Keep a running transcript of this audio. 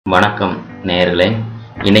வணக்கம் நேயர்களே,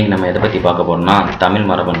 இன்னைக்கு நம்ம எதை பற்றி பார்க்க போறோம்னா தமிழ்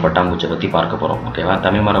மரவன் பட்டாம்பூச்சை பற்றி பார்க்க போகிறோம். ஓகேவா?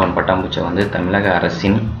 தமிழ் மரவன் பட்டாம்பூச்சை வந்து தமிழக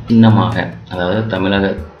அரசின் சின்னமாக, அதாவது தமிழக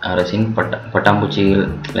அரசின் பட்டாம்பூச்சிகள்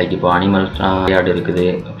லைக் இப்போ அனிமல் யார்டு இருக்குது,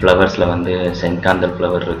 ஃப்ளவர்ஸில் வந்து செங்காந்தல்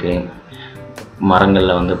ஃப்ளவர் இருக்குது,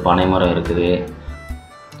 மரங்களில் வந்து பனை மரம் இருக்குது,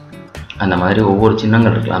 அந்த மாதிரி ஒவ்வொரு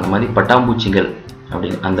சின்னங்கள் இருக்குது. அந்த மாதிரி பட்டாம்பூச்சிகள் அப்படி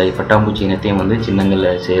அந்த பட்டாம்பூச்சி இனத்தையும் வந்து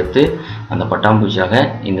சின்னங்களில் சேர்த்து அந்த பட்டாம்பூச்சியாக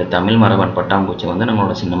இந்த தமிழ் மரவன் பட்டாம்பூச்சி வந்து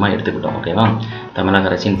நம்மளோட சின்னமாக எடுத்துக்கிட்டோம். ஓகேவா? தமிழக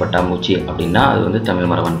அரசின் பட்டாம்பூச்சி அப்படின்னா அது வந்து தமிழ்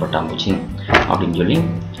மரவன் பட்டாம்பூச்சி அப்படின்னு சொல்லி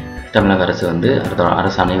தமிழக அரசு வந்து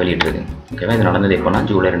அரசாணை வெளியிட்டிருக்கு. ஓகேவா? இது நடந்தது எப்போனா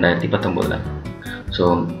ஜூலை 2019. ஸோ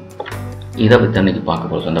இதை பற்றி அன்றைக்கி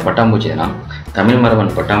பார்க்க போகிறோம். அந்த பட்டாம்பூச்சினா தமிழ்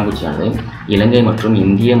மரவன் பட்டாம்பூச்சியானது இலங்கை மற்றும்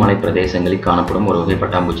இந்திய மலைப்பிரதேசங்களில் காணப்படும் ஒரு வகை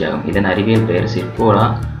பட்டாம்பூச்சியாகும். இதன் அறிவியல் பெயர் சிர்கோரா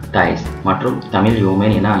டைஸ் மற்றும் தமிழ்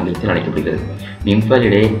யோமேன் என ஆங்கிலத்தில் அழைக்கப்படுகிறது.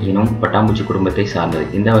 நிம்ஃபலிடே எனும் பட்டாம்பூச்சி குடும்பத்தை சார்ந்தது.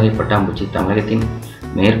 இந்த வகை பட்டாம்பூச்சி தமிழகத்தின்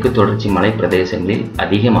மேற்கு தொடர்ச்சி மலை பிரதேசங்களில்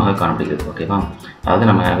அதிகமாக காணப்படுகிறது. ஓகேவா? அதாவது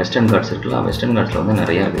நம்ம வெஸ்டர்ன் காட்ஸ் இருக்குல்ல, வெஸ்டர்ன் காட்ஸில் வந்து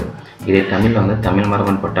நிறையா இருக்குது. இதை தமிழில் வந்து தமிழ்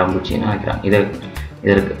மரவன் பட்டாம்பூச்சின்னு அழைக்கிறாங்க.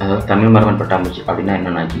 இதற்கு அதாவது தமிழ் மரவன் பட்டாம்பூச்சி அப்படின்னா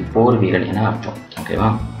என்னன்னாக்கி போர் வீரன் என அர்த்தம். ஓகேவா?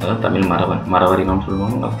 அதாவது தமிழ் மரவன் மரவரினம்னு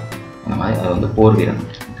சொல்லுவாங்க, அந்த மாதிரி அது வந்து போர் வீரன்.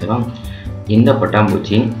 ஓகேவா? இந்த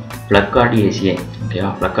பட்டாம்பூச்சி பிளக்கார்டியேசியே, ஓகேவா,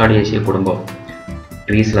 பிளக்கார்டியேசிய குடும்பம்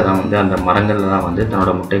ட்ரீஸில் தான் வந்து அந்த மரங்களில் தான் வந்து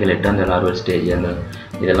தன்னோட முட்டைகள் இட்டு அந்த லார்வல் ஸ்டேஜ் அந்த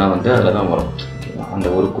இதெல்லாம் வந்து அதில் தான் வரும். ஓகேவா? அந்த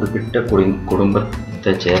ஒரு குறிப்பிட்ட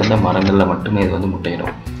குடும்பத்தை சேர்ந்த மரங்களில் மட்டுமே இது வந்து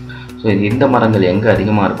முட்டையிடும். ஸோ இந்த மரங்கள் எங்கே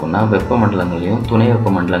அதிகமாக இருக்கும்னா வெப்பமண்டலங்களையும் துணை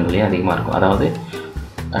வெப்பமண்டலங்களையும் அதிகமாக இருக்கும். அதாவது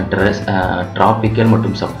டிராபிக்கல்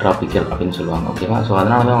மற்றும் சப்ட்ராபிக்கல் அப்படின்னு சொல்லுவாங்க. ஓகேவா? ஸோ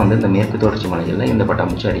அதனால தான் வந்து இந்த மேற்கு தொடர்ச்சி மலைகளில் இந்த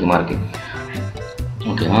பட்டாம்பூச்சி அதிகமாக இருக்குது.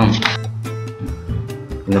 ஓகேவா?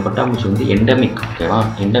 இந்த பட்டாம்பூச்சி வந்து எண்டமிக். ஓகேவா?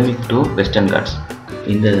 Endemic to western God's.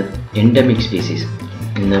 இந்த எண்டமிக் ஸ்பீசிஸ்,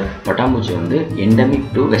 இந்த பட்டாம்பூச்சி வந்து எண்டமிக்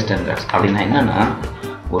டு வெஸ்டர்ன் காட்ஸ் அப்படின்னா என்னென்னா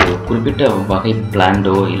ஒரு குறிப்பிட்ட வகை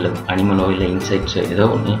பிளான்டோ இல்லை அனிமலோ இல்லை இன்செக்ட்ஸோ ஏதோ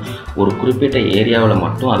ஒன்று ஒரு குறிப்பிட்ட ஏரியாவில்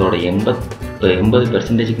மட்டும் அதோட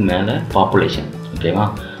 80% மேலே பாப்புலேஷன். ஓகேவா?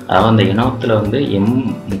 அதாவது அந்த இனத்தில் வந்து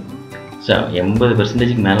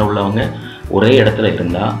 80% மேலே உள்ளவங்க ஒரே இடத்துல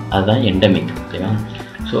இருந்தால் அதுதான் எண்டமிக். ஓகேவா?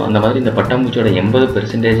 ஸோ அந்த மாதிரி இந்த பட்டாம்பூச்சியோட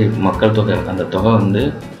 80% மக்கள் தொகை, அந்த தொகை வந்து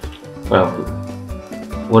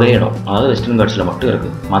ஒரே இடம், அதாவது வெஸ்டர்ன் காட்ஸில் மட்டும்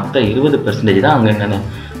இருக்குது. மற்ற 20% தான் அங்கங்கே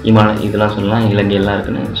இதெல்லாம் சொல்லலாம், இலங்கையெல்லாம்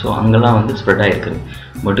இருக்குன்னு. ஸோ அங்கெல்லாம் வந்து ஸ்ப்ரெட் ஆகிருக்குது.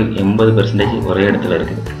 பட் 80% ஒரே இடத்துல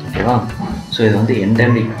இருக்குது. ஓகேவா? ஸோ இது வந்து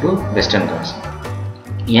எண்டமிக் டு வெஸ்டர்ன் காட்ஸ்.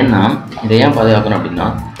 ஏன்னா இதை ஏன் பாதுகாக்கணும் அப்படின்னா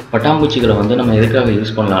பட்டாம்பூச்சிகளை வந்து நம்ம எதுக்காக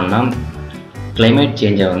யூஸ் பண்ணலாம்னா கிளைமேட்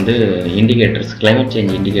சேஞ்சை வந்து கிளைமேட்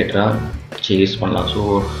சேஞ்ச் இண்டிகேட்டராக யூஸ் பண்ணலாம். ஸோ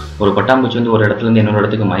ஒரு பட்டாம்பூச்சி வந்து ஒரு இடத்துலேருந்து இன்னொரு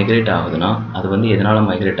இடத்துக்கு மைக்ரேட் ஆகுதுன்னா அது வந்து எதனால்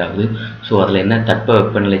மைக்ரேட் ஆகுது, ஸோ அதில் என்ன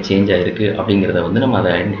வெப்பநிலை சேஞ்ச் ஆகிருக்கு அப்படிங்கிறத வந்து நம்ம அதை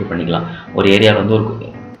ஐடென்டிஃபை பண்ணிக்கலாம். ஒரு ஏரியாவில் வந்து ஒரு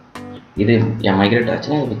இது மைக்ரேட்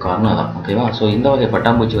ஆச்சுன்னா இதுக்கு காரணம் தான். ஓகேவா? ஸோ இந்த வகை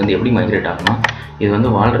பட்டாம்பூச்சி வந்து எப்படி மைக்ரேட் ஆகும்னா இது வந்து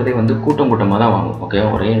வாழ்கிறதே வந்து கூட்டமாக தான் வாழும். ஓகேவா?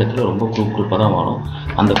 ஒரே இடத்துல ரொம்ப குரூப்பாக தான் வாழும்.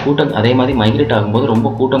 அந்த கூட்டம் அதே மாதிரி மைக்ரேட் ஆகும்போது ரொம்ப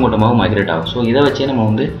கூட்டமாகவும் மைக்ரேட் ஆகும். ஸோ இதை வச்சே நம்ம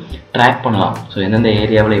வந்து ட்ராக் பண்ணலாம். ஸோ எந்தெந்த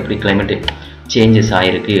ஏரியாவில் எப்படி கிளைமேட் சேஞ்சஸ்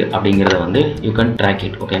ஆகிருக்கு அப்படிங்கிறத வந்து யூ கேன் ட்ராக்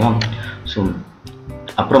இட். ஓகேவா? ஸோ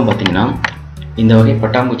அப்புறம் பார்த்தீங்கன்னா இந்த வகை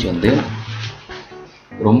பட்டாம்பூச்சி வந்து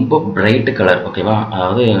ரொம்ப பிரைட்டு கலர். ஓகேவா?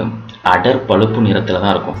 அதாவது அடர் பழுப்பு நிறத்தில்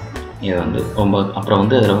தான் இருக்கும். இது வந்து ரொம்ப அப்புறம்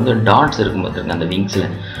வந்து அதில் வந்து டாட்ஸ் இருக்கும் பார்த்துருங்க அந்த விங்ஸில்,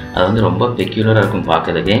 அது வந்து ரொம்ப பெக்யூலராக இருக்கும்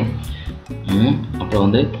பார்க்கறதுக்கே. அப்புறம்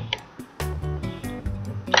வந்து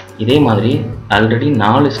இதே மாதிரி ஆல்ரெடி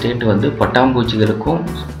 4 ஸ்டேட் வந்து பட்டாம்பூச்சிகளுக்கும்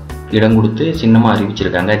இடம் கொடுத்து சின்னமாக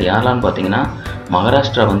அறிவிச்சிருக்காங்க. அது யாரெல்லாம் பார்த்தீங்கன்னா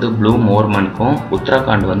மகாராஷ்டிரா வந்து ப்ளூ மோர்மனுக்கும்,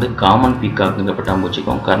 உத்தராகண்ட் வந்து காமன் பீகாக்குங்கிற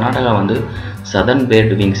பட்டாம்பூச்சிக்கும், கர்நாடகா வந்து சதர்ன்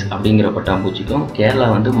பேர்ட் விங்ஸ் அப்படிங்கிற பட்டாம்பூச்சிக்கும், கேரளா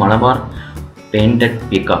வந்து மலபார் பெயிண்டட்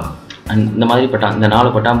பீகாக். இந்த மாதிரி இந்த 4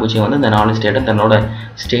 பட்டாம்பூச்சியை வந்து இந்த 4 ஸ்டேட்டை தன்னோட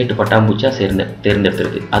ஸ்டேட் பட்டாம்பூச்சியாக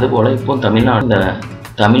தேர்ந்தெடுத்திருக்கு. அதுபோல் இப்போ தமிழ்நாடு இந்த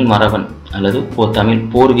தமிழ் மரவன் அல்லது தமிழ்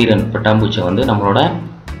போர் வீரன் பட்டாம்பூச்சியை வந்து நம்மளோட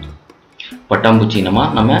பட்டாம்பூச்சி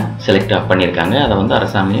இனமாக நம்ம செலக்ட் பண்ணியிருக்காங்க. அதை வந்து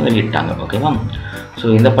அரசாங்கம் வெளியிட்டாங்க. ஓகேவா? ஸோ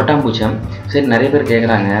இந்த பட்டாம்பூச்சி சரி நிறைய பேர்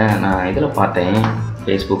கேட்குறாங்க, நான் இதில் பார்த்தேன்,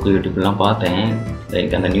 ஃபேஸ்புக்கு யூடியூப்லாம் பார்த்தேன்,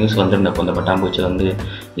 லைக் அந்த நியூஸ் வந்திருந்தப்போ அந்த பட்டாம்பூச்சி வந்து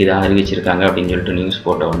இதை அறிவிச்சிருக்காங்க அப்படின்னு சொல்லிட்டு நியூஸ்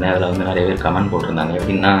போட்ட உடனே அதில் வந்து நிறைய பேர் கமெண்ட் போட்டிருந்தாங்க.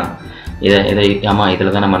 எப்படின்னா ஆமாம்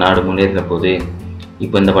இதில் தான் நம்ம நாடு முன்னேறின போது,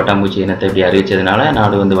 இப்போ இந்த பட்டாம்பூச்சி இனத்தை இப்படி அறிவித்ததுனால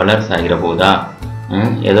நாடு வந்து வளர்ச்சி ஆகிற போதா,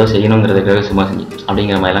 ஏதோ செய்யணுங்கிறதுக்காக சும்மா செஞ்சு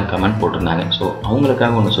அப்படிங்கிற மாதிரிலாம் கமெண்ட் போட்டிருந்தாங்க. ஸோ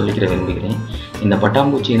அவங்களுக்காக ஒன்று சொல்லிக்கிற விரும்புகிறேன். இந்த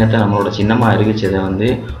பட்டாம்பூச்சி இனத்தை நம்மளோட சின்னமாக அறிவித்ததை வந்து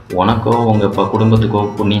உனக்கோ உங்கள் குடும்பத்துக்கோ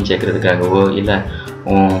புண்ணியம் சேர்க்கறதுக்காகவோ இல்லை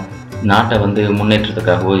நாட்டை வந்து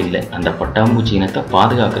முன்னேற்றத்துக்காகவோ இல்லை, அந்த பட்டாம்பூச்சி இனத்தை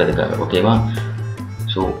பாதுகாக்கிறதுக்காக. ஓகேவா?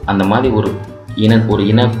 ஸோ அந்த மாதிரி ஒரு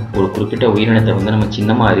ஒரு குறிப்பிட்ட உயிரினத்தை வந்து நம்ம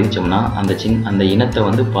சின்னமாக அறிவிச்சோம்னா அந்த இனத்தை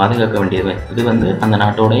வந்து பாதுகாக்க வேண்டியது இது வந்து அந்த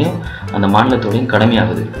நாட்டோடையும் அந்த மாநிலத்தோடையும்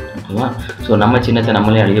கடமையாகுது. ஓகேவா? ஸோ நம்ம சின்னத்தை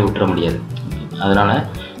நம்மளே அழிய விட்டுற முடியாது. அதனால்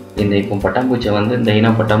இப்போ பட்டாம்பூச்சை வந்து இந்த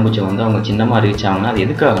இனம் பட்டாம்பூச்சை வந்து அவங்க சின்னமாக அறிவிச்சாங்கன்னா அது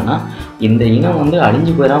எதுக்காகனா இந்த இனம் வந்து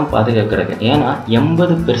அழிஞ்சு போயிடாமல் பாதுகாக்கிறதுக்கு. ஏன்னா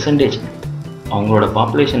 80% அவங்களோட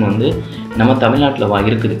பாப்புலேஷன் வந்து நம்ம தமிழ்நாட்டில்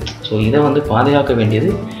இருக்குது. ஸோ இதை வந்து பாதுகாக்க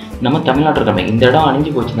வேண்டியது நம்ம தமிழ்நாட்டில் கடமை. இந்த இடம்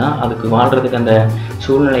அழிஞ்சு போச்சுன்னா அதுக்கு வாழ்கிறதுக்கு அந்த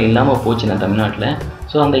சூழ்நிலை இல்லாமல் போச்சுன்னா தமிழ்நாட்டில்,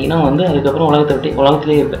 ஸோ அந்த இனம் வந்து அதுக்கப்புறம்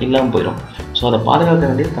உலகத்திலே இல்லாமல் போயிடும். ஸோ அதை பாதுகாக்க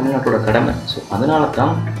வேண்டியது தமிழ்நாட்டோட கடமை. ஸோ அதனால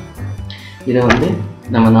தான் இதை வந்து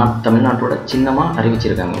நம்ம தமிழ்நாட்டோட சின்னமாக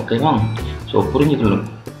அறிவிச்சிருக்காங்க. ஓகேவா? ஸோ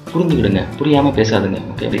புரிஞ்சுக்கிடுங்க, புரியாமல் பேசாதுங்க.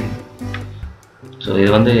 ஓகே? ஸோ இது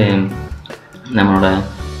வந்து நம்மளோட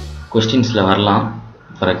கொஸ்டின்ஸில் வரலாம்.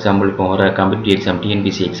 ஃபார் எக்ஸாம்பிள் இப்போ வர காம்படிட்டிவ் எக்ஸாம்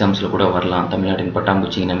டிஎன்பிசி எக்ஸாம்ஸில் கூட வரலாம். தமிழ்நாட்டின்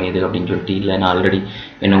பட்டாம்பூச்சி இனம் எது அப்படின்னு சொல்லிட்டு, இல்லை நான் ஆல்ரெடி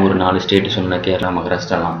இன்னும் ஒரு 4 ஸ்டேட்டு சொன்னேன், கேரளா,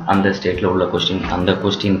 மகாராஷ்டிராலாம், அந்த ஸ்டேட்டில் உள்ள அந்த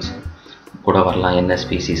கொஸ்டின்ஸ் கூட வரலாம், என்ன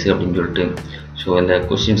ஸ்பீசிஸ் அப்படின்னு சொல்லிட்டு. ஸோ இந்த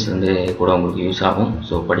கொஸ்டின்ஸ் வந்து கூட உங்களுக்கு யூஸ் ஆகும்.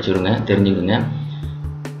 ஸோ படிச்சுடுங்க, தெரிஞ்சுக்கிடுங்க.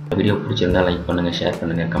 வீடியோ பிடிச்சிருந்தால் லைக் பண்ணுங்கள், ஷேர்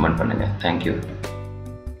பண்ணுங்கள், கமெண்ட் பண்ணுங்கள். தேங்க்யூ.